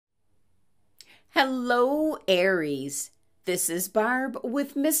Hello, Aries. This is Barb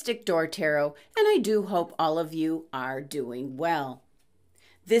with Mystic Door Tarot, and I do hope all of you are doing well.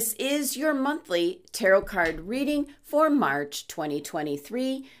 This is your monthly tarot card reading for March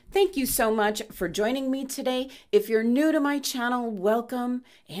 2023. Thank you so much for joining me today. If you're new to my channel, welcome,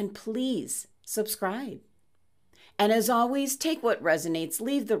 and please subscribe. And as always, take what resonates,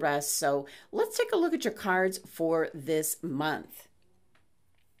 leave the rest. So let's take a look at your cards for this month.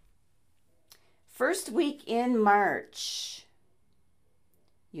 First week in March,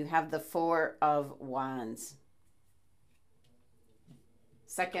 you have the Four of Wands.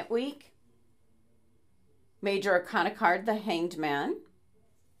 Second week, Major Arcana card, the Hanged Man.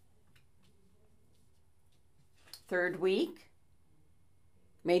 Third week,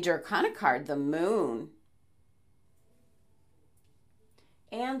 Major Arcana card, the Moon.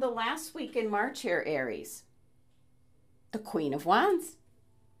 And the last week in March here, Aries, the Queen of Wands.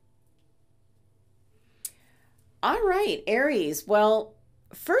 All right, Aries. Well,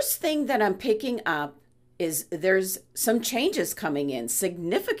 first thing that I'm picking up is there's some changes coming in,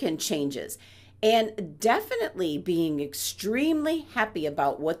 significant changes, and definitely being extremely happy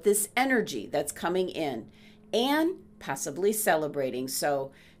about what this energy that's coming in and possibly celebrating.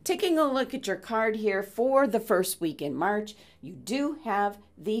 So taking a look at your card here for the first week in March, you do have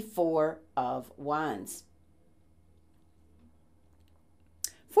the Four of Wands.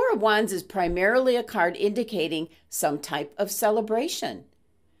 Four of Wands is primarily a card indicating some type of celebration.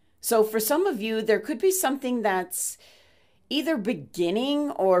 So for some of you, there could be something that's either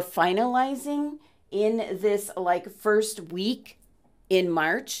beginning or finalizing in this first week in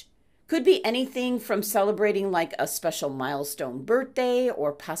March. Could be anything from celebrating like a special milestone birthday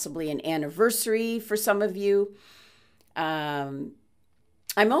or possibly an anniversary for some of you. I'm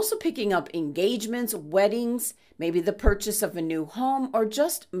also picking up engagements, weddings, maybe the purchase of a new home, or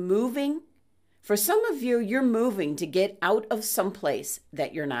just moving. For some of you, you're moving to get out of some place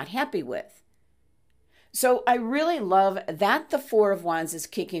that you're not happy with. So I really love that the Four of Wands is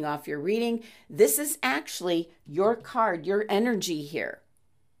kicking off your reading. This is actually your card, your energy here.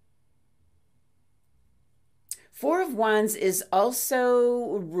 Four of Wands is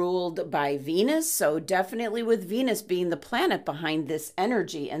also ruled by Venus, so definitely with Venus being the planet behind this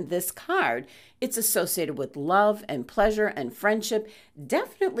energy and this card, it's associated with love and pleasure and friendship,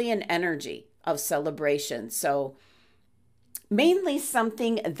 definitely an energy of celebration. So mainly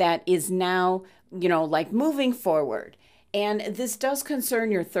something that is now, like moving forward. And this does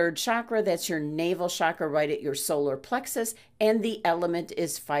concern your third chakra. That's your navel chakra right at your solar plexus. And the element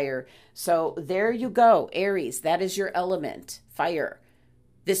is fire. So there you go, Aries. That is your element, fire.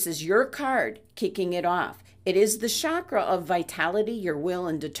 This is your card kicking it off. It is the chakra of vitality, your will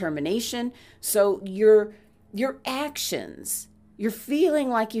and determination. So your actions, you're feeling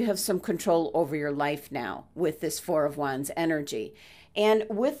like you have some control over your life now with this Four of Wands energy. And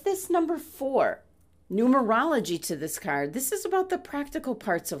with this number 4, numerology to this card, this is about the practical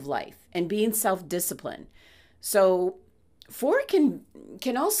parts of life and being self-disciplined. So 4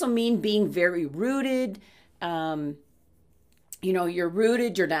 can also mean being very rooted. You're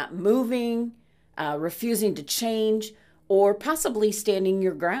rooted, you're not moving, refusing to change, or possibly standing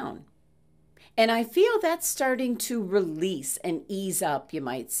your ground. And I feel that's starting to release and ease up, you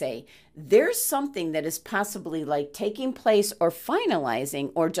might say. There's something that is possibly like taking place or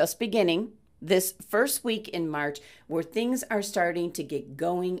finalizing or just beginning this first week in March where things are starting to get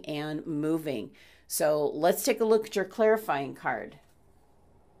going and moving. So let's take a look at your clarifying card.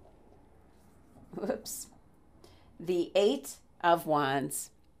 Whoops. The 8 of Wands.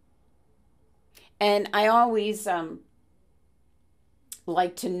 And I always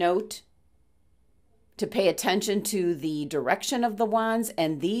like to note to pay attention to the direction of the wands,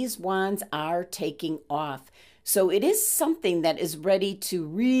 and these wands are taking off. So it is something that is ready to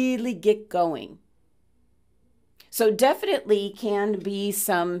really get going. So definitely can be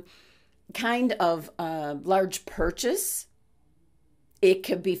some kind of large purchase. It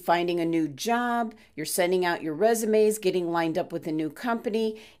could be finding a new job. You're sending out your resumes, getting lined up with a new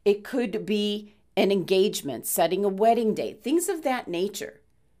company. It could be an engagement, setting a wedding date, things of that nature.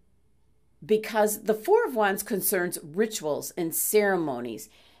 Because the Four of Wands concerns rituals and ceremonies.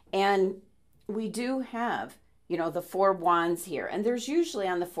 And we do have, the Four of Wands here. And there's usually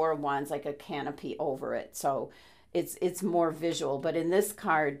on the Four of Wands like a canopy over it. So it's more visual. But in this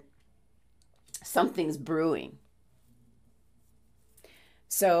card, something's brewing.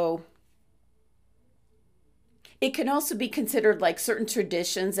 So it can also be considered like certain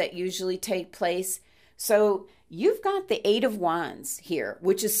traditions that usually take place. So you've got the 8 of Wands here,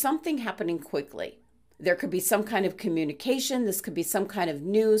 which is something happening quickly. There could be some kind of communication. This could be some kind of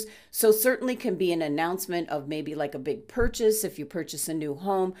news. So certainly can be an announcement of maybe like a big purchase if you purchase a new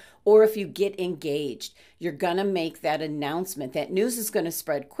home, or if you get engaged. You're going to make that announcement. That news is going to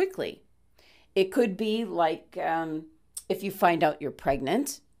spread quickly. It could be like if you find out you're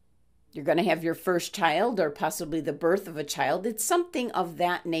pregnant, you're going to have your first child or possibly the birth of a child. It's something of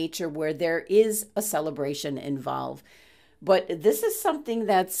that nature where there is a celebration involved. But this is something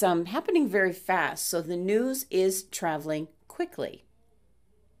that's happening very fast. So the news is traveling quickly.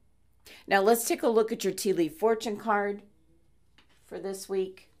 Now let's take a look at your tea leaf fortune card for this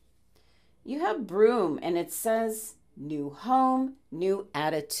week. You have Broom, and it says new home, new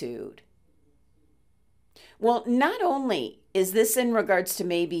attitude. Well, not only is this in regards to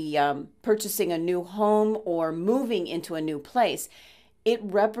maybe purchasing a new home or moving into a new place, it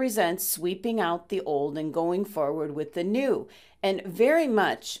represents sweeping out the old and going forward with the new. And very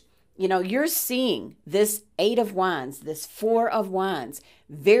much, you're seeing this 8 of Wands, this 4 of Wands,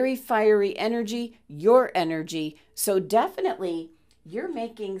 very fiery energy, your energy. So definitely you're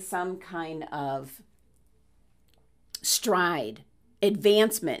making some kind of stride,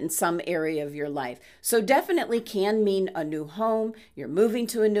 advancement in some area of your life. So definitely can mean a new home. You're moving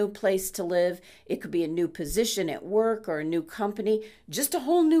to a new place to live. It could be a new position at work or a new company. Just a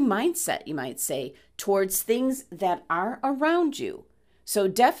whole new mindset, you might say, towards things that are around you. So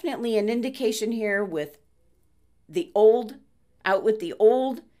definitely an indication here with the old, out with the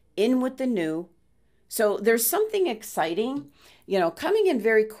old, in with the new. So there's something exciting, coming in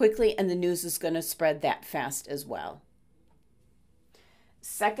very quickly, and the news is going to spread that fast as well.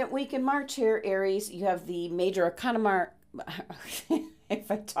 Second week in March here, Aries, you have the major arcana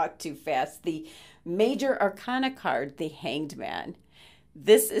if I talk too fast, the major arcana card, the Hanged Man.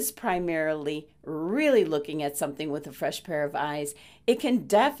 This is primarily really looking at something with a fresh pair of eyes. It can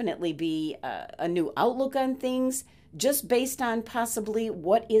definitely be a new outlook on things, just based on possibly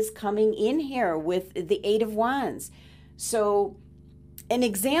what is coming in here with the 8 of Wands. So an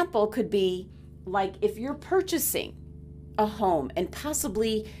example could be like if you're purchasing a home and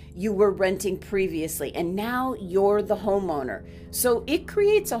possibly you were renting previously and now you're the homeowner. So it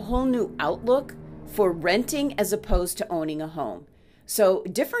creates a whole new outlook for renting as opposed to owning a home. So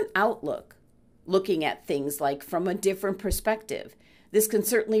different outlook, looking at things like from a different perspective. This can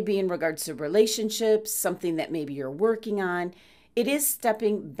certainly be in regards to relationships, something that maybe you're working on. It is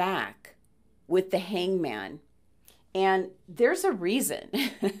stepping back with the Hangman. And there's a reason.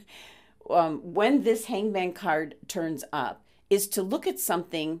 When this Hangman card turns up, is to look at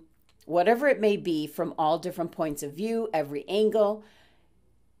something, whatever it may be, from all different points of view, every angle.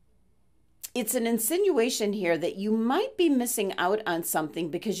 It's an insinuation here that you might be missing out on something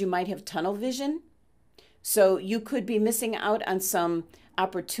because you might have tunnel vision. So you could be missing out on some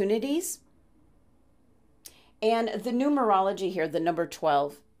opportunities. And the numerology here, the number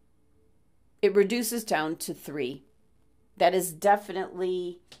 12, it reduces down to 3. That is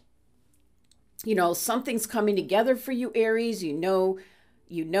definitely, something's coming together for you, Aries. You know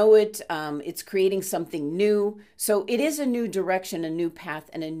it. It's creating something new. So it is a new direction, a new path,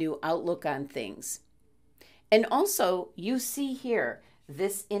 and a new outlook on things. And also, you see here,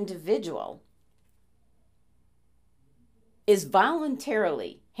 this individual is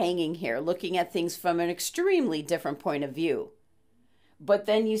voluntarily hanging here, looking at things from an extremely different point of view. But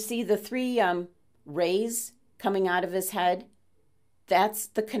then you see the 3 rays coming out of his head. That's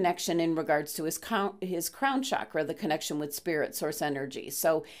the connection in regards to his crown chakra, the connection with spirit, source energy.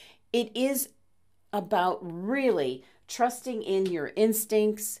 So it is about really trusting in your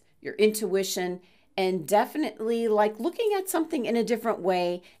instincts, your intuition, and definitely like looking at something in a different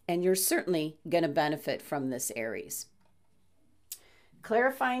way. And you're certainly going to benefit from this, Aries.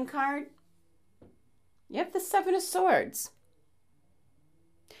 Clarifying card, you have the 7 of Swords.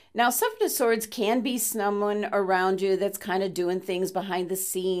 Now, 7 of Swords can be someone around you that's kind of doing things behind the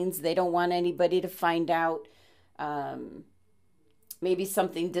scenes. They don't want anybody to find out. Maybe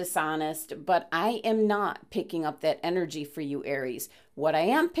something dishonest. But I am not picking up that energy for you, Aries. What I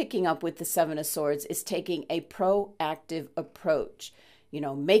am picking up with the 7 of Swords is taking a proactive approach.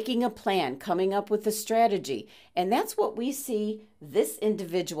 Making a plan, coming up with a strategy. And that's what we see this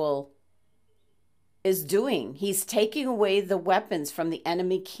individual is doing. He's taking away the weapons from the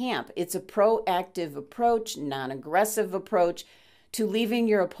enemy camp. It's a proactive approach, non-aggressive approach to leaving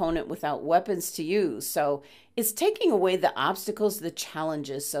your opponent without weapons to use. So it's taking away the obstacles, the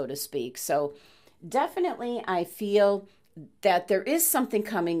challenges, so to speak. So definitely I feel that there is something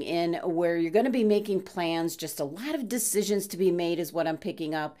coming in where you're going to be making plans, just a lot of decisions to be made is what I'm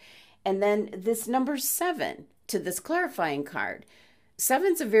picking up. And then this number 7 to this clarifying card.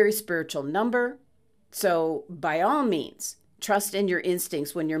 7's a very spiritual number. So by all means, trust in your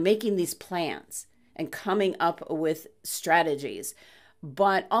instincts when you're making these plans and coming up with strategies.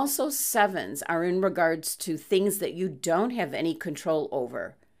 But also sevens are in regards to things that you don't have any control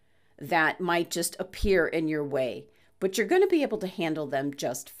over that might just appear in your way, but you're going to be able to handle them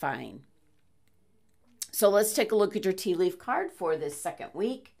just fine. So let's take a look at your tea leaf card for this second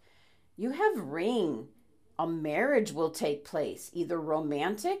week. You have ring. A marriage will take place, either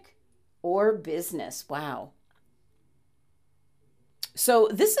romantic or business. Wow. So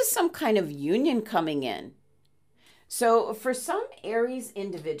this is some kind of union coming in. So for some Aries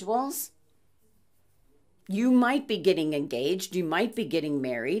individuals, you might be getting engaged. You might be getting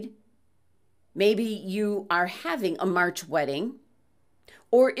married. Maybe you are having a March wedding.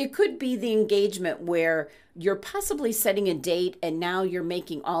 Or it could be the engagement where you're possibly setting a date and now you're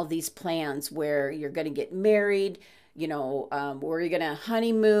making all these plans where you're going to get married, where you're going to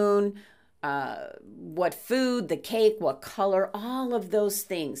honeymoon, what food, the cake, what color, all of those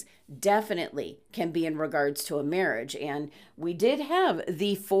things definitely can be in regards to a marriage. And we did have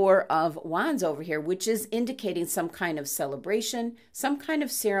the Four of Wands over here, which is indicating some kind of celebration, some kind of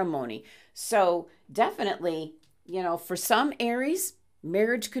ceremony. So definitely, for some Aries,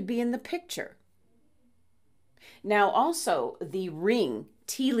 marriage could be in the picture. Now, also the ring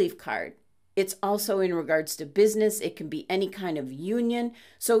tea leaf card, it's also in regards to business. It can be any kind of union.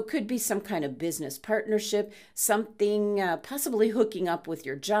 So it could be some kind of business partnership, something possibly hooking up with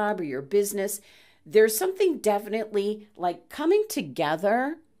your job or your business. There's something definitely like coming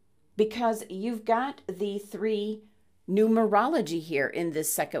together because you've got the 3 numerology here in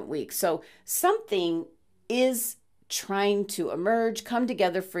this second week. So something is trying to emerge, come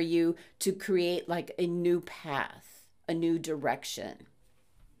together for you to create like a new path, a new direction.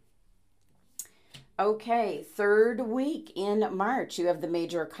 Okay, third week in March, you have the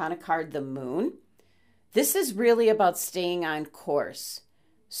major arcana card, the Moon. This is really about staying on course.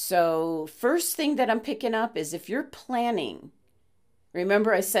 So first thing that I'm picking up is if you're planning,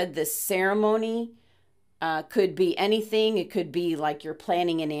 remember I said this ceremony could be anything. It could be like you're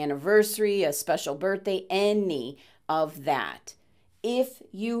planning an anniversary, a special birthday, any of that. If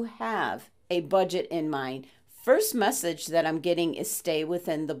you have a budget in mind, first message that I'm getting is stay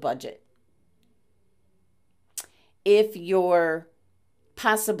within the budget. If you're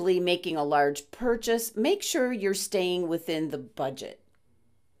possibly making a large purchase, make sure you're staying within the budget.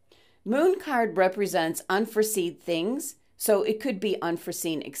 Moon card represents unforeseen things. So it could be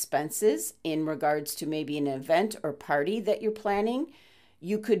unforeseen expenses in regards to maybe an event or party that you're planning.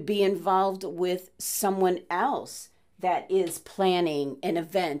 You could be involved with someone else that is planning an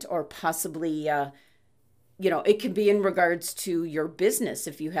event, or possibly, it could be in regards to your business.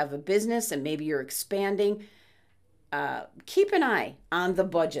 If you have a business and maybe you're expanding, keep an eye on the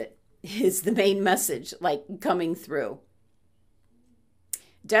budget is the main message like coming through.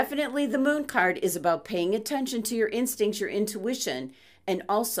 Definitely the Moon card is about paying attention to your instincts, your intuition, and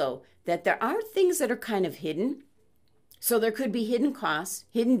also that there are things that are kind of hidden. So there could be hidden costs,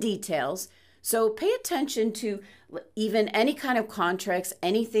 hidden details. So pay attention to even any kind of contracts,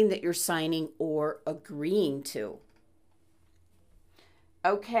 anything that you're signing or agreeing to.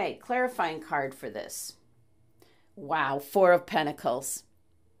 Okay, clarifying card for this. Wow, Four of Pentacles.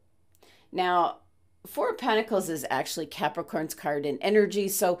 Now, Four of Pentacles is actually Capricorn's card in energy,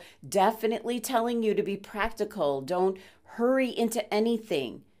 so definitely telling you to be practical. Don't hurry into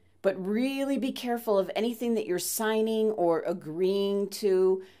anything, but really be careful of anything that you're signing or agreeing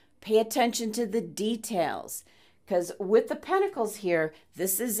to. Pay attention to the details, because with the Pentacles here,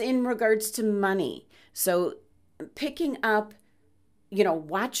 this is in regards to money. So picking up,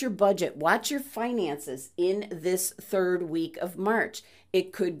 watch your budget, watch your finances in this third week of March.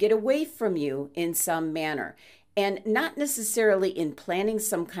 It could get away from you in some manner, and not necessarily in planning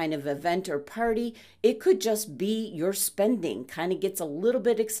some kind of event or party. It could just be your spending kind of gets a little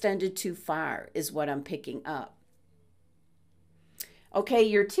bit extended too far is what I'm picking up. Okay,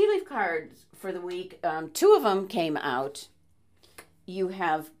 your tea leaf cards for the week, 2 of them came out. You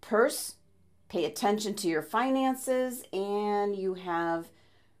have Purse, pay attention to your finances, and you have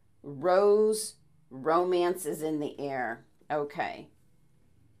Rose, romance is in the air. Okay.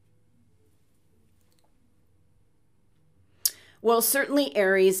 Well, certainly,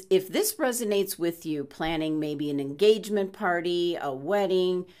 Aries, if this resonates with you, planning maybe an engagement party, a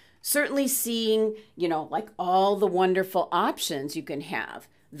wedding, certainly seeing, like all the wonderful options you can have,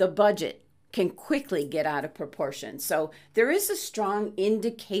 the budget can quickly get out of proportion. So there is a strong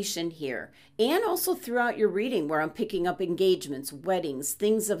indication here, and also throughout your reading where I'm picking up engagements, weddings,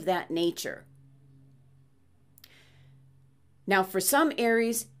 things of that nature. Now, for some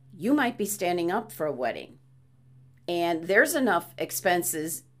Aries, you might be standing up for a wedding. And there's enough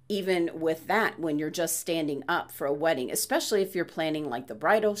expenses even with that when you're just standing up for a wedding, especially if you're planning like the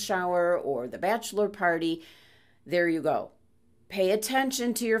bridal shower or the bachelor party. There you go. Pay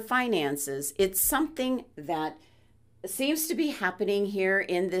attention to your finances. It's something that seems to be happening here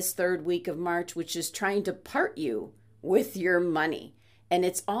in this third week of March, which is trying to part you with your money. And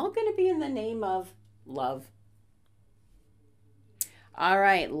it's all going to be in the name of love. All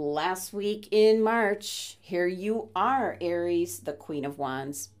right, last week in March, here you are, Aries, the Queen of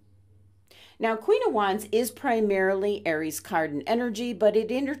Wands. Now, Queen of Wands is primarily Aries card and energy, but it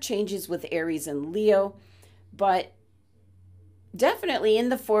interchanges with Aries and Leo. But definitely in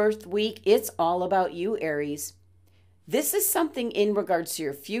the fourth week, it's all about you, Aries. This is something in regards to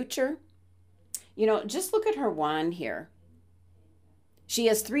your future. You know, just look at her wand here. She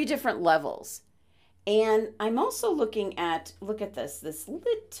has 3 different levels. And I'm also looking at, look at this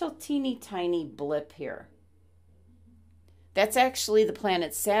little teeny tiny blip here. That's actually the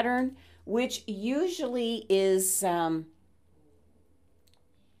planet Saturn, which usually is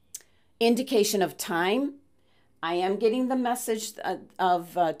indication of time. I am getting the message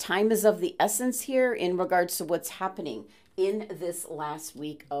of time is of the essence here in regards to what's happening in this last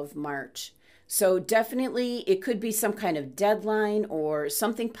week of March. So definitely it could be some kind of deadline or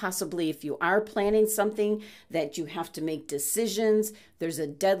something, possibly if you are planning something that you have to make decisions, there's a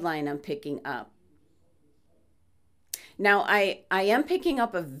deadline I'm picking up. Now, I am picking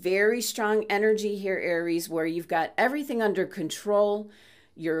up a very strong energy here, Aries, where you've got everything under control.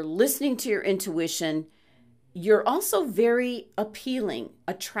 You're listening to your intuition. You're also very appealing,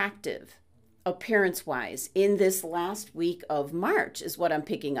 attractive, appearance-wise, in this last week of March is what I'm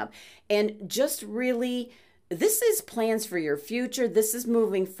picking up. And just really, this is plans for your future. This is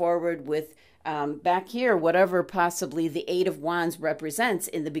moving forward with, back here, whatever possibly the 8 of Wands represents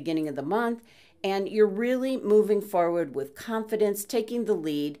in the beginning of the month. And you're really moving forward with confidence, taking the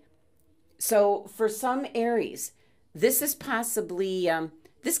lead. So for some Aries, this is possibly,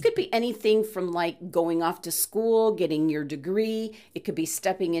 this could be anything from like going off to school, getting your degree. It could be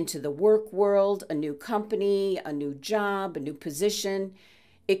stepping into the work world, a new company, a new job, a new position.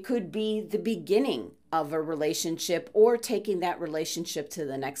 It could be the beginning of a relationship or taking that relationship to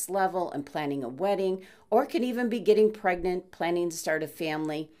the next level and planning a wedding, or it could even be getting pregnant, planning to start a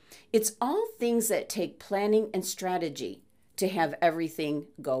family. It's all things that take planning and strategy to have everything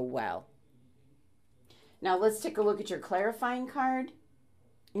go well. Now let's take a look at your clarifying card.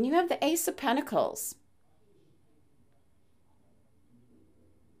 And you have the Ace of Pentacles.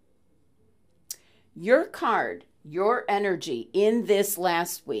 Your card, your energy in this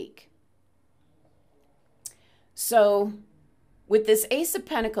last week. So with this Ace of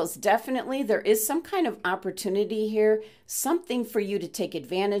Pentacles, definitely there is some kind of opportunity here, something for you to take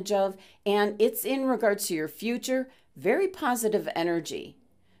advantage of, and it's in regards to your future, very positive energy.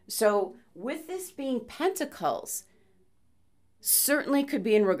 So with this being Pentacles, certainly could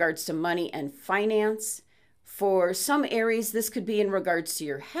be in regards to money and finance. For some Aries, this could be in regards to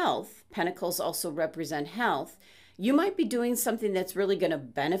your health. Pentacles also represent health. You might be doing something that's really going to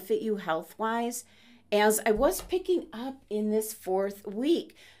benefit you health-wise. As I was picking up in this fourth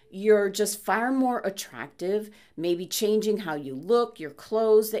week, you're just far more attractive, maybe changing how you look, your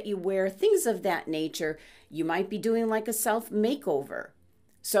clothes that you wear, things of that nature. You might be doing like a self-makeover.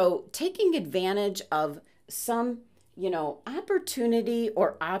 So taking advantage of some, opportunity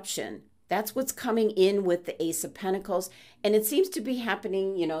or option. That's what's coming in with the Ace of Pentacles. And it seems to be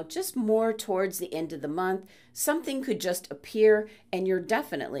happening, just more towards the end of the month. Something could just appear and you're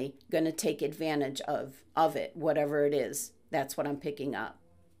definitely going to take advantage of it, whatever it is. That's what I'm picking up.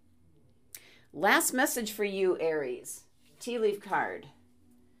 Last message for you, Aries. Tea leaf card.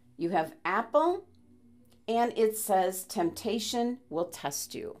 You have Apple and it says temptation will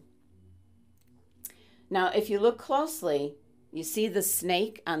test you. Now, if you look closely, you see the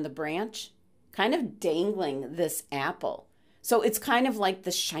snake on the branch kind of dangling this apple. So it's kind of like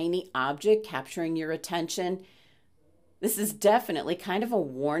the shiny object capturing your attention. This is definitely kind of a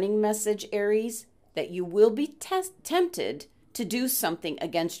warning message, Aries, that you will be tempted to do something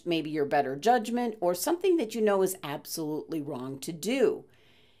against maybe your better judgment or something that you know is absolutely wrong to do.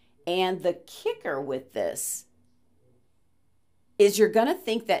 And the kicker with this is you're going to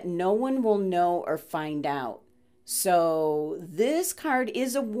think that no one will know or find out. So this card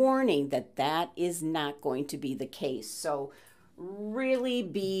is a warning that that is not going to be the case. So really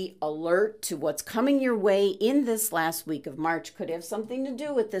be alert to what's coming your way in this last week of March. Could have something to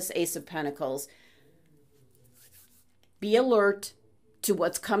do with this Ace of Pentacles. Be alert to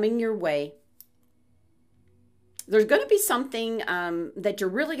what's coming your way. There's going to be something that you're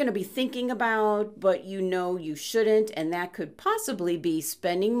really going to be thinking about, but you know you shouldn't, and that could possibly be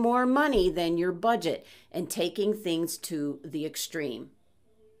spending more money than your budget and taking things to the extreme.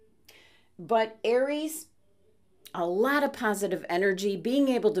 But Aries, a lot of positive energy, being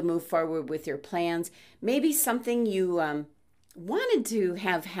able to move forward with your plans, maybe something you wanted to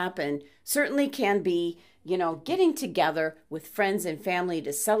have happen certainly can be, getting together with friends and family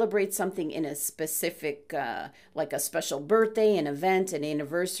to celebrate something in a specific, like a special birthday, an event, an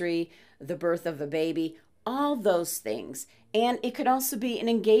anniversary, the birth of a baby, all those things. And it could also be an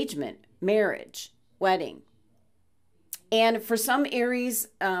engagement, marriage, wedding. And for some Aries,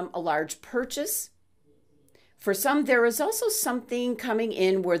 a large purchase. For some, there is also something coming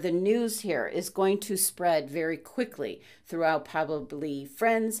in where the news here is going to spread very quickly throughout probably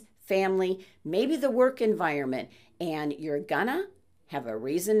friends, family, maybe the work environment, and you're gonna have a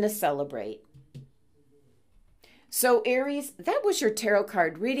reason to celebrate. So Aries, that was your tarot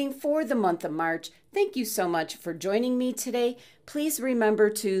card reading for the month of March. Thank you so much for joining me today. Please remember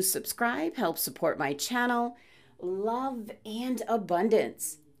to subscribe, help support my channel. Love and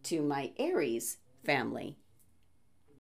abundance to my Aries family.